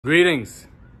Greetings,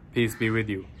 peace be with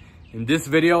you. In this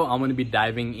video, I'm going to be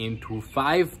diving into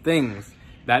 5 things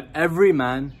that every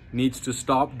man needs to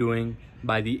stop doing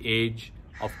by the age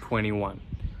of 21.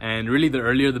 And really, the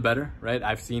earlier the better, right?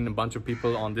 I've seen a bunch of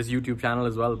people on this YouTube channel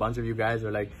as well. A bunch of you guys are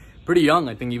like pretty young.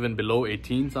 I think even below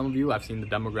 18, some of you. I've seen the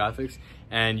demographics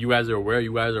and you guys are aware,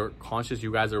 you guys are conscious,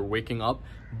 you guys are waking up.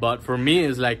 But for me,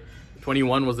 it's like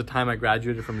 21 was the time I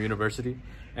graduated from university.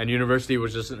 And university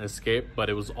was just an escape, but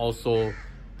it was also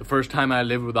the first time I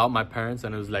lived without my parents,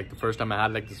 and it was like the first time I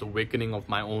had like this awakening of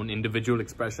my own individual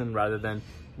expression rather than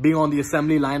being on the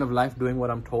assembly line of life doing what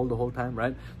I'm told the whole time,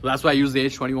 right? So that's why I use the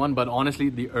age 21, but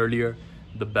honestly, the earlier,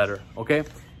 the better, okay?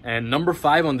 And number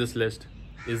 5 on this list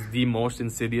is the most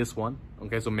insidious one,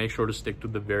 okay? So make sure to stick to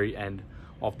the very end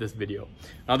of this video.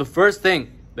 Now, the first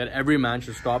thing that every man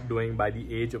should stop doing by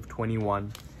the age of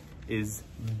 21 is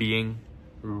being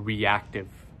reactive,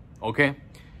 okay?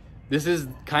 This is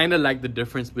kind of like the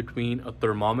difference between a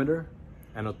thermometer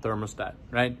and a thermostat,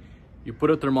 right? You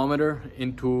put a thermometer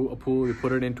into a pool, you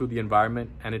put it into the environment,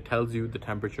 and it tells you the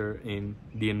temperature in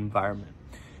the environment.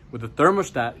 With a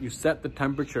thermostat, you set the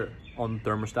temperature on the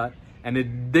thermostat, and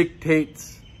it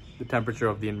dictates the temperature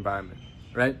of the environment,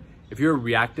 right? If you're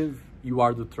reactive, you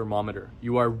are the thermometer.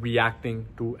 You are reacting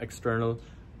to external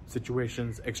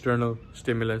situations, external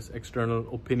stimulus,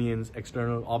 external opinions,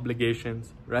 external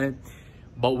obligations, right?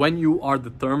 But when you are the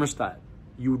thermostat,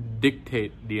 you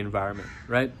dictate the environment,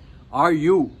 right? Are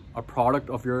you a product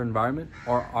of your environment,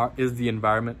 or is the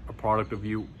environment a product of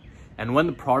you? And when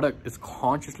the product is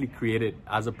consciously created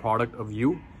as a product of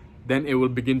you, then it will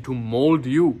begin to mold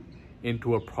you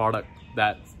into a product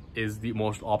that is the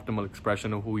most optimal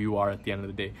expression of who you are at the end of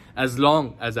the day, as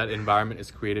long as that environment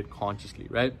is created consciously,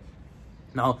 right?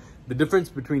 Now, the difference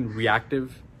between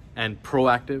reactive and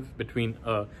proactive, between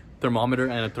a thermometer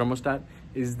and a thermostat,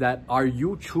 is that are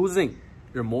you choosing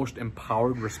your most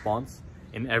empowered response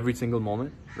in every single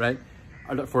moment, right?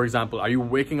 For example, are you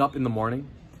waking up in the morning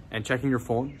and checking your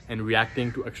phone and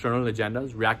reacting to external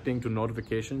agendas, reacting to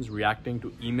notifications, reacting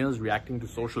to emails, reacting to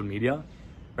social media,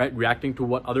 right? Reacting to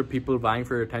what other people are vying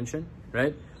for your attention,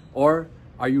 right? Or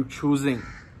are you choosing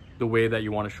the way that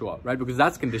you want to show up, right? Because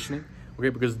that's conditioning, okay?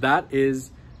 Because that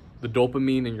is the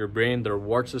dopamine in your brain, the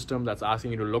reward system that's asking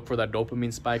you to look for that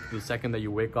dopamine spike the second that you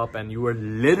wake up, and you are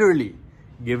literally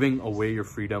giving away your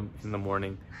freedom in the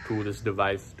morning to this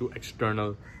device, to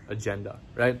external agenda,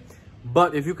 right?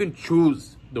 But if you can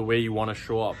choose the way you want to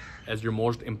show up as your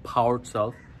most empowered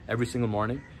self every single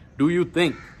morning, do you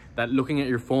think that looking at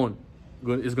your phone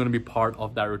is going to be part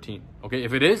of that routine? Okay,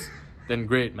 if it is, then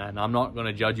great, man. I'm not going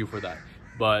to judge you for that.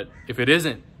 But if it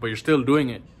isn't, but you're still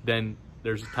doing it, then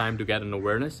there's a time to get an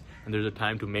awareness, and there's a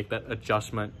time to make that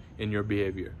adjustment in your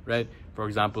behavior, right? For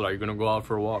example, are you going to go out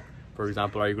for a walk? For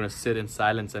example, are you going to sit in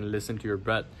silence and listen to your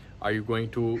breath? Are you going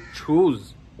to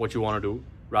choose what you want to do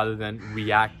rather than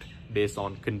react based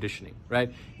on conditioning,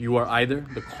 right? You are either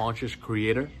the conscious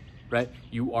creator, right?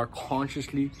 You are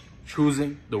consciously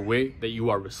choosing the way that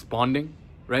you are responding,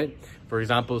 right? For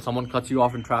example, someone cuts you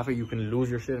off in traffic, you can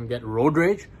lose your shit and get road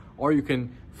rage, or you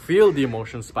can feel the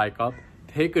emotion spike up,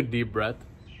 take a deep breath,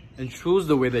 and choose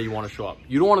the way that you want to show up.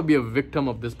 You don't want to be a victim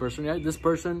of this person, right? This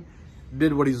person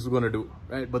did what he's going to do,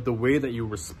 right? But the way that you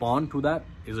respond to that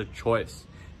is a choice.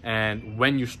 And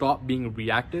when you stop being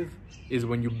reactive is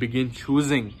when you begin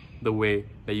choosing the way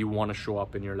that you want to show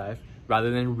up in your life, rather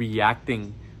than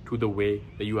reacting to the way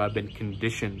that you have been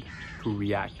conditioned to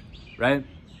react, right?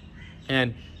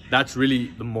 And that's really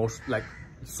the most, like,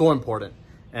 so important.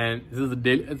 And this is a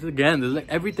daily, this is like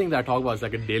everything that I talk about is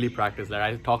like a daily practice. Like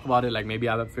I talk about it like maybe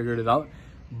I haven't figured it out,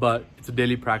 but it's a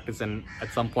daily practice. And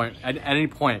at some point, at any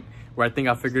point where I think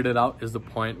I figured it out is the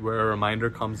point where a reminder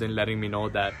comes in letting me know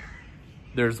that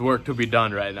there's work to be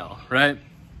done right now, right?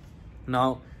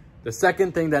 Now, the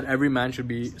second thing that every man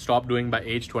should stop doing by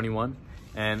age 21,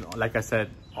 and like I said,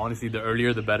 honestly, the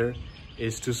earlier the better,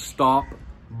 is to stop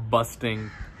busting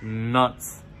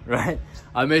nuts, right?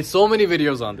 I made so many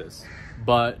videos on this.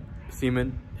 But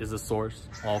semen is a source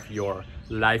of your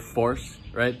life force,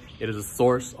 right? It is a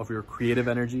source of your creative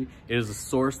energy. It is a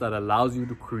source that allows you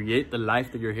to create the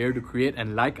life that you're here to create.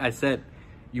 And like I said,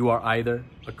 you are either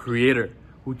a creator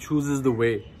who chooses the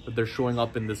way that they're showing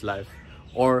up in this life,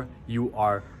 or you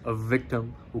are a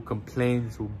victim who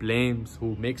complains, who blames,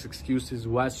 who makes excuses,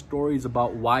 who has stories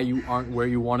about why you aren't where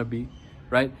you want to be,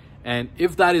 right? And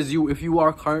if that is you, if you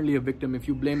are currently a victim, if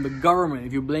you blame the government,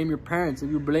 if you blame your parents, if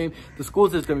you blame the school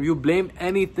system, if you blame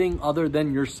anything other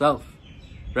than yourself,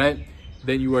 right?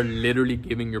 Then you are literally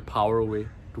giving your power away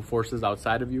to forces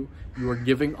outside of you. You are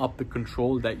giving up the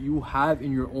control that you have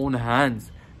in your own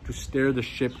hands to steer the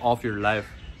ship of your life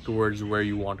towards where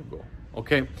you want to go.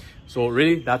 Okay, so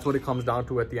really that's what it comes down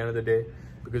to at the end of the day.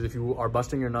 Because if you are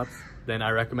busting your nuts, then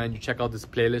I recommend you check out this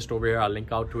playlist over here. I'll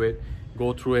link out to it.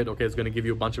 Go through it. Okay, it's going to give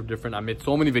you a bunch of different, I made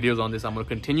so many videos on this. I'm going to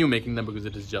continue making them because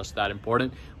it is just that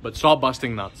important. But stop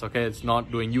busting nuts. Okay, it's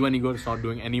not doing you any good. It's not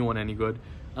doing anyone any good,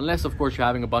 unless of course you're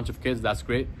having a bunch of kids. That's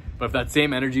great. But if that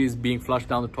same energy is being flushed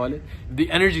down the toilet, if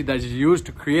the energy that is used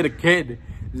to create a kid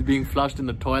is being flushed in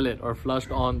the toilet or flushed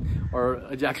on or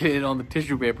ejaculated on the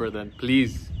tissue paper, then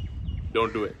please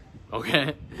don't do it.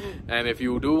 Okay, and if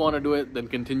you do want to do it, then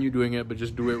continue doing it, but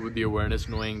just do it with the awareness,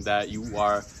 knowing that you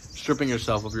are stripping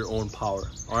yourself of your own power.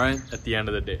 All right, at the end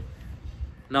of the day.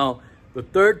 Now, the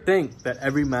third thing that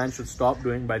every man should stop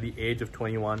doing by the age of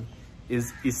 21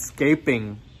 is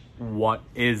escaping what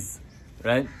is.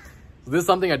 Right, so this is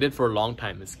something I did for a long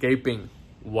time, escaping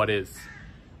what is.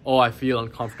 Oh, I feel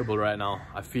uncomfortable right now,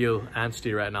 I feel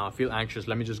angsty right now, I feel anxious,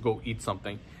 let me just go eat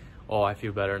something. Oh, I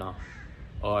feel better now.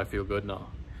 Oh, I feel good now.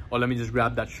 Oh, let me just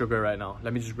grab that sugar right now.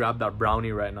 Let me just grab that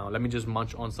brownie right now. Let me just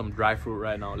munch on some dry fruit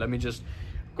right now. Let me just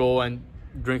go and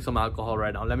drink some alcohol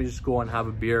right now. Let me just go and have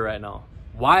a beer right now.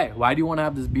 Why? Why do you want to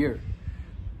have this beer?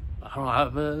 I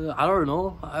don't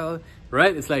know.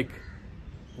 Right? It's like,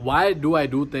 why do I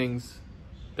do things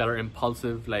that are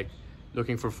impulsive, like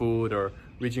looking for food or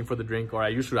reaching for the drink? Or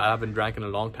I haven't drank in a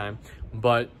long time.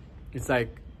 But it's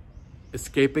like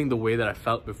escaping the way that I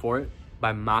felt before it,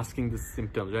 by masking the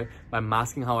symptoms, right? By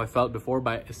masking how I felt before,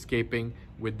 by escaping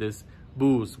with this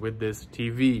booze, with this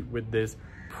TV, with this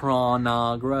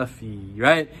pornography,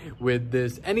 right? With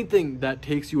this, anything that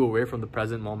takes you away from the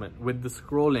present moment, with the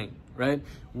scrolling, right?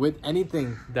 With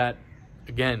anything that,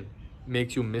 again,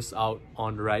 makes you miss out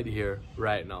on right here,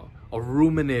 right now, or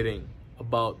ruminating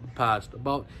about the past,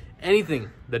 about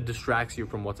anything that distracts you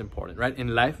from what's important, right?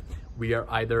 In life, we are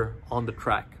either on the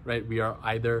track, right? We are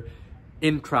either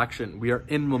in traction, we are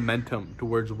in momentum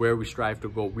towards where we strive to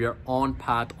go, we are on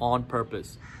path, on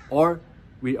purpose, or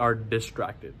we are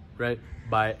distracted, right,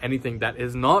 by anything that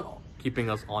is not keeping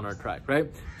us on our track,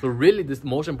 right? So really, this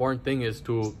most important thing is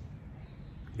to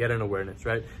get an awareness,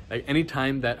 right? Like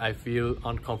anytime that I feel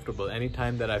uncomfortable,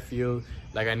 anytime that I feel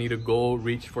like I need to go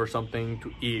reach for something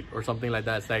to eat or something like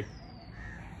that, it's like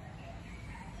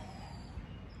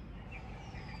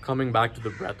coming back to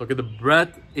the breath. Okay, the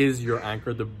breath is your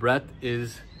anchor. The breath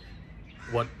is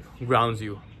what grounds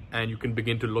you, and you can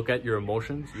begin to look at your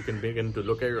emotions, you can begin to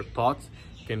look at your thoughts,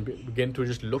 you can begin to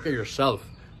just look at yourself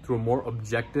through a more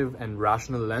objective and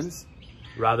rational lens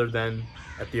rather than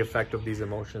at the effect of these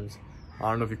emotions. I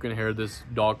don't know if you can hear this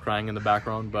dog crying in the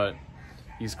background, but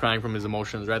he's crying from his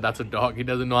emotions, right? That's a dog. He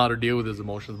doesn't know how to deal with his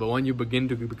emotions. But when you begin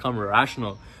to become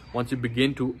rational, once you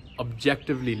begin to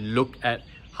objectively look at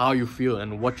how you feel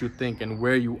and what you think and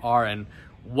where you are and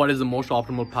what is the most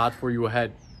optimal path for you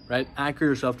ahead, right? Anchor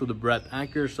yourself to the breath,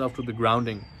 anchor yourself to the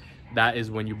grounding. That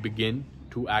is when you begin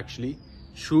to actually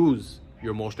choose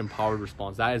your most empowered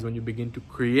response. That is when you begin to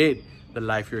create the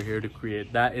life you're here to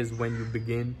create. That is when you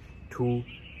begin to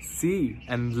see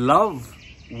and love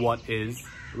what is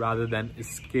rather than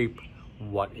escape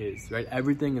what is, right?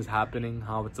 Everything is happening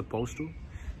how it's supposed to,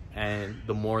 and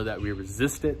the more that we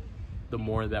resist it, the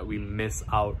more that we miss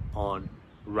out on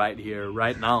right here,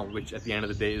 right now, which at the end of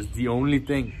the day is the only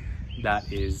thing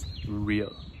that is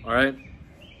real. All right,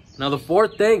 now the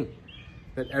fourth thing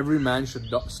that every man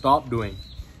should stop doing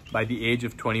by the age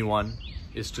of 21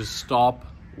 is to stop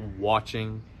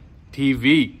watching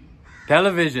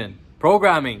television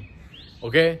programming.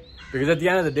 Okay, because at the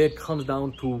end of the day, it comes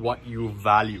down to what you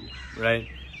value, right?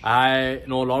 I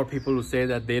know a lot of people who say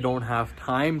that they don't have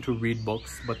time to read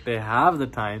books, but they have the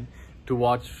time to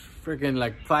watch freaking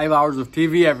like 5 hours of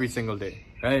TV every single day,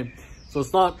 right? So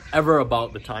it's not ever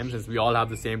about the time, since we all have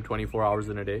the same 24 hours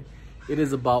in a day. It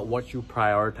is about what you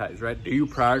prioritize, right? Do you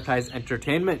prioritize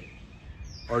entertainment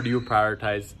or do you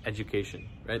prioritize education,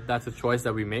 right? That's a choice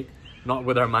that we make, not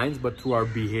with our minds, but through our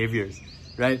behaviors,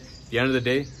 right? At the end of the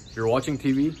day, if you're watching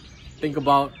TV, think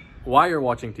about why you're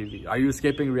watching TV. Are you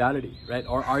escaping reality, right?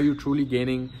 Or are you truly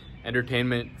gaining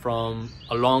entertainment from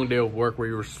a long day of work where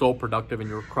you were so productive and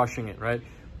you were crushing it, right?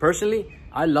 Personally,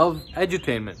 I love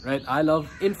edutainment, right? I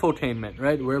love infotainment,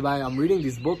 right? Whereby I'm reading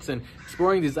these books and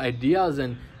exploring these ideas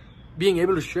and being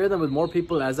able to share them with more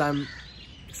people as I'm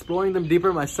exploring them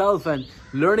deeper myself and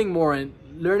learning more and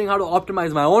learning how to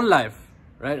optimize my own life,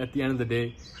 right? At the end of the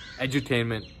day,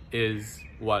 edutainment is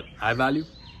what I value,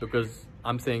 because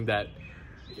I'm saying that,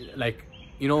 like,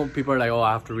 you know, people are like, oh,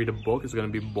 I have to read a book, it's going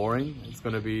to be boring, it's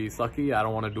going to be sucky, I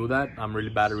don't want to do that, I'm really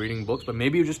bad at reading books. But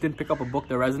maybe you just didn't pick up a book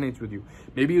that resonates with you.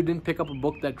 Maybe you didn't pick up a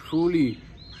book that truly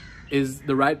is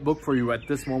the right book for you at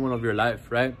this moment of your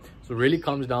life, right? So it really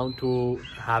comes down to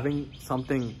having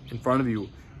something in front of you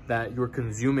that you're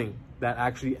consuming that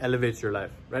actually elevates your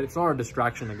life, right? It's not a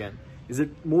distraction again. Is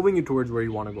it moving you towards where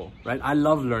you want to go, right? I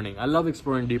love learning. I love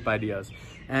exploring deep ideas.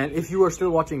 And if you are still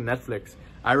watching Netflix,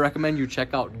 I recommend you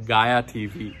check out Gaia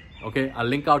TV, okay? I'll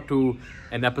link out to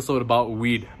an episode about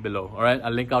weed below, all right?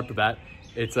 I'll link out to that.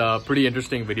 It's a pretty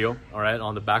interesting video, all right,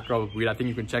 on the backdrop of weed. I think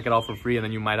you can check it out for free, and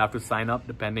then you might have to sign up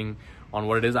depending on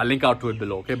what it is. I'll link out to it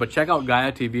below, okay? But check out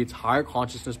Gaia TV. It's higher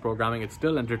consciousness programming. It's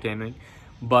still entertaining,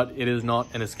 but it is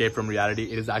not an escape from reality.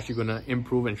 It is actually going to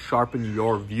improve and sharpen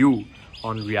your view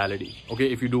on reality,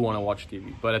 okay, if you do want to watch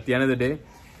TV. But at the end of the day,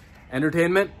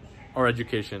 entertainment or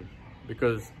education,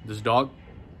 because this dog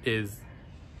is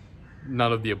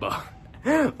none of the above.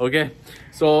 Okay,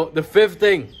 so the fifth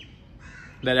thing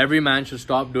that every man should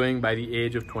stop doing by the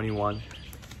age of 21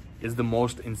 is the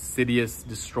most insidious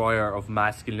destroyer of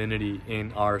masculinity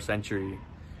in our century,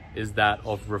 is that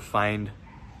of refined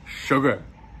sugar.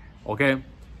 Okay,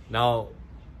 now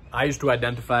I used to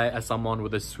identify as someone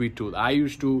with a sweet tooth. I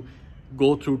used to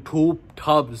go through 2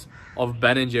 tubs of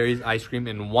Ben & Jerry's ice cream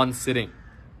in one sitting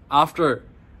after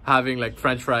having like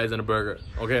French fries and a burger,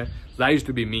 okay? So that used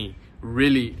to be me,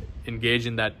 really engaged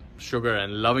in that sugar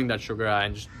and loving that sugar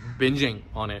and just binging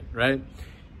on it, right?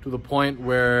 To the point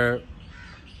where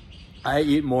I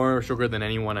eat more sugar than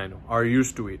anyone I know, or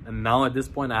used to eat. And now at this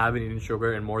point, I haven't eaten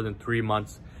sugar in more than 3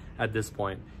 months at this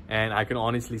point. And I can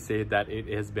honestly say that it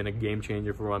has been a game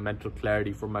changer for my mental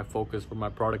clarity, for my focus, for my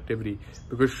productivity,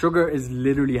 because sugar is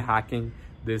literally hacking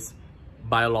this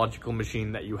biological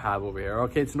machine that you have over here,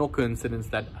 okay? It's no coincidence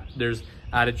that there's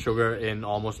added sugar in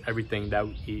almost everything that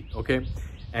we eat, okay?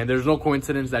 And there's no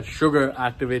coincidence that sugar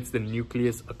activates the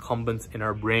nucleus accumbens in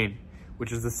our brain,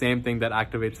 which is the same thing that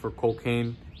activates for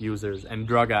cocaine users and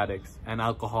drug addicts and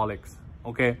alcoholics,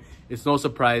 okay? It's no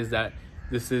surprise that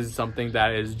this is something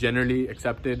that is generally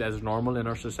accepted as normal in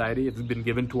our society. It's been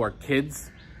given to our kids,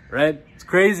 right? It's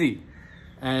crazy.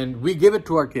 And we give it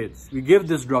to our kids. We give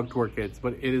this drug to our kids,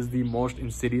 but it is the most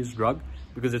insidious drug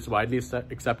because it's widely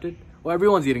accepted. Well,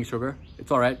 everyone's eating sugar.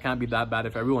 It's all right. Can't be that bad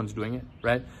if everyone's doing it,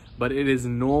 right? But it is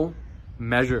no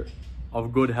measure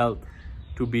of good health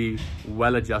to be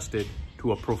well adjusted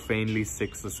to a profanely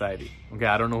sick society. Okay,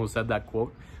 I don't know who said that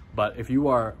quote, but if you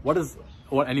are,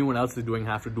 what anyone else is doing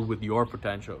have to do with your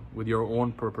potential, with your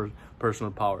own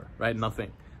personal power, right?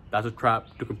 Nothing. That's a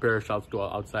trap to compare yourself to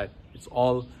outside. It's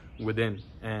all within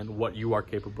and what you are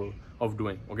capable of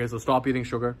doing. Okay, so stop eating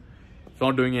sugar. It's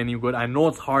not doing you any good. I know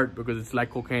it's hard because it's like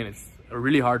cocaine. It's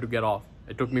really hard to get off.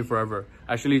 It took me forever.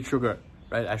 I actually eat sugar,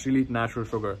 right? I actually eat natural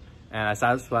sugar, and I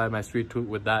satisfy my sweet tooth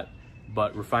with that.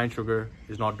 But refined sugar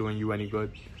is not doing you any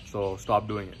good, so stop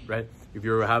doing it, right? If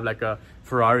you have like a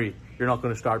Ferrari, you're not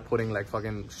going to start putting like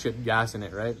fucking shit gas in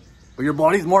it, right? But your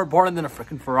body's more important than a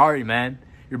freaking Ferrari, man.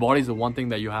 Your body's the one thing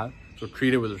that you have, so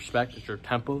treat it with respect. It's your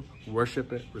temple.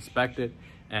 Worship it, respect it,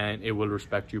 and it will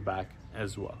respect you back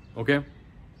as well, okay?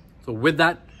 So with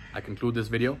that, I conclude this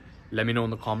video. Let me know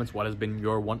in the comments what has been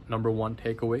your number one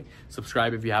takeaway.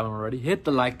 Subscribe if you haven't already. Hit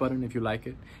the like button if you like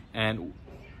it, and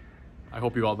I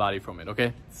hope you all value from it,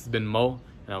 okay? This has been Mo,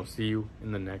 and I'll see you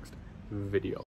in the next video.